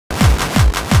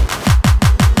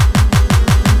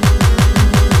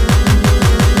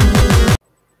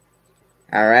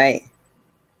All right.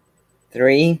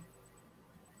 3,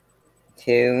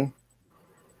 2,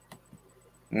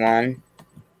 1,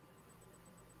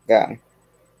 go.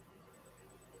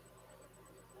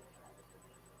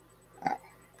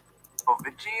 Oh,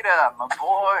 Vegeta, my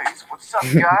boys. What's up,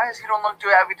 guys? You don't look too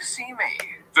happy to see me.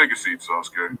 Take a seat,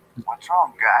 Sasuke. What's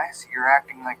wrong, guys? You're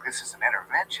acting like this is an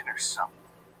intervention or something.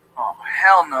 Oh,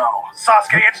 hell no.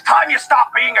 Sasuke, it's time you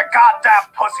stop being a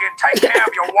goddamn pussy and take care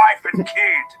of your wife and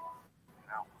kid.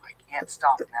 No, I can't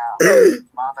stop now.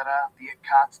 Madara, the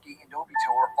Akatsuki, and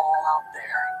Obito are all out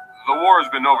there. The war has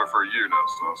been over for a year now,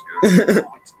 Sasuke.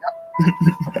 No, it's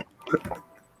not.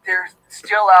 They're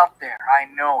still out there. I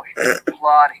know it.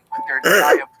 Plotting with their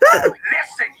diabolical.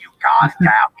 Listen, you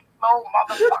goddamn emo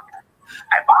motherfucker.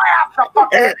 If I have to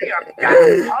fucking be a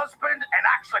damn husband and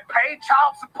actually pay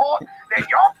child support, then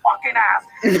your fucking ass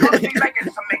is gonna be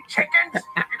making some McChickens.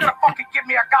 You're gonna fucking give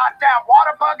me a goddamn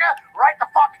water burger right the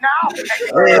fuck now. And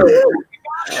you're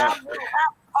gonna goddamn little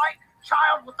half-pint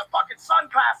child with the fucking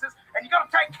sunglasses, and you're gonna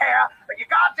take care of your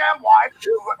goddamn wife,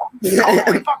 who's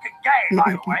totally fucking gay,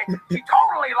 by the way. She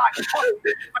totally likes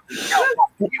pussy, but still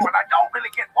fucking you, and I don't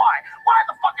really get why. Why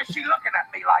the fuck is she looking at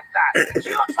me like that? She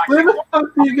looks like Where the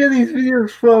fuck do you get these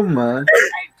videos from, man? At the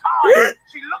same time,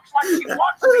 she looks like she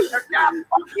wants me to damn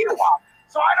fuck you up.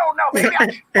 So I don't know, maybe I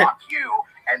should fuck you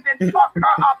and then fuck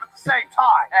her up at the same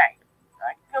time. Hey,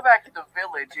 I can go back to the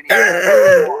village anytime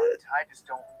I want. I just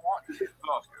don't want to.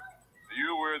 Sasuke, are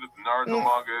you aware that the Naruto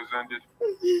manga has ended?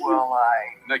 Well,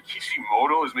 That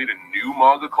Kishimoto has made a new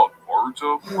manga called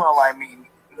Boruto? I mean,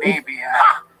 maybe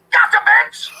Ha! Gotcha,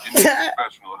 bitch! You need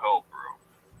professional help, bro.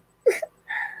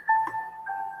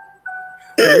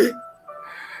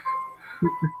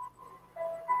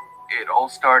 It all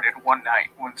started one night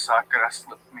when Sakura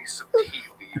slipped me some tea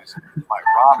leaves in my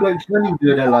ramen. Like, when you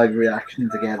do their live reaction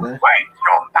together. Wait,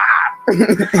 you're bad!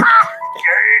 Gay.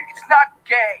 It's not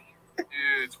gay.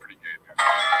 Yeah, it's pretty good.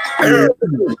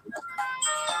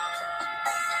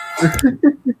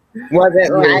 Was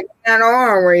it lagging at all,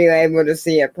 or were you able to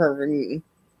see it perfectly?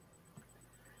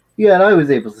 Yeah, and I was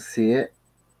able to see it.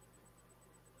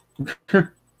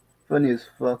 Funny as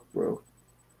fuck, bro.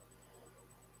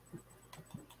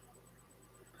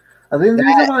 I think the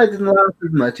reason why I didn't laugh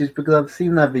as much is because I've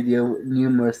seen that video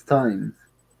numerous times.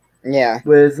 Yeah.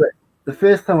 Whereas the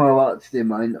first time I watched it,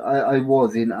 I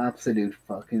was in absolute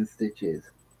fucking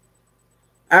stitches.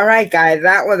 Alright, guys,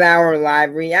 that was our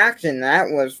live reaction. That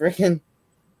was freaking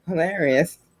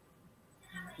hilarious.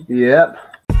 Yep.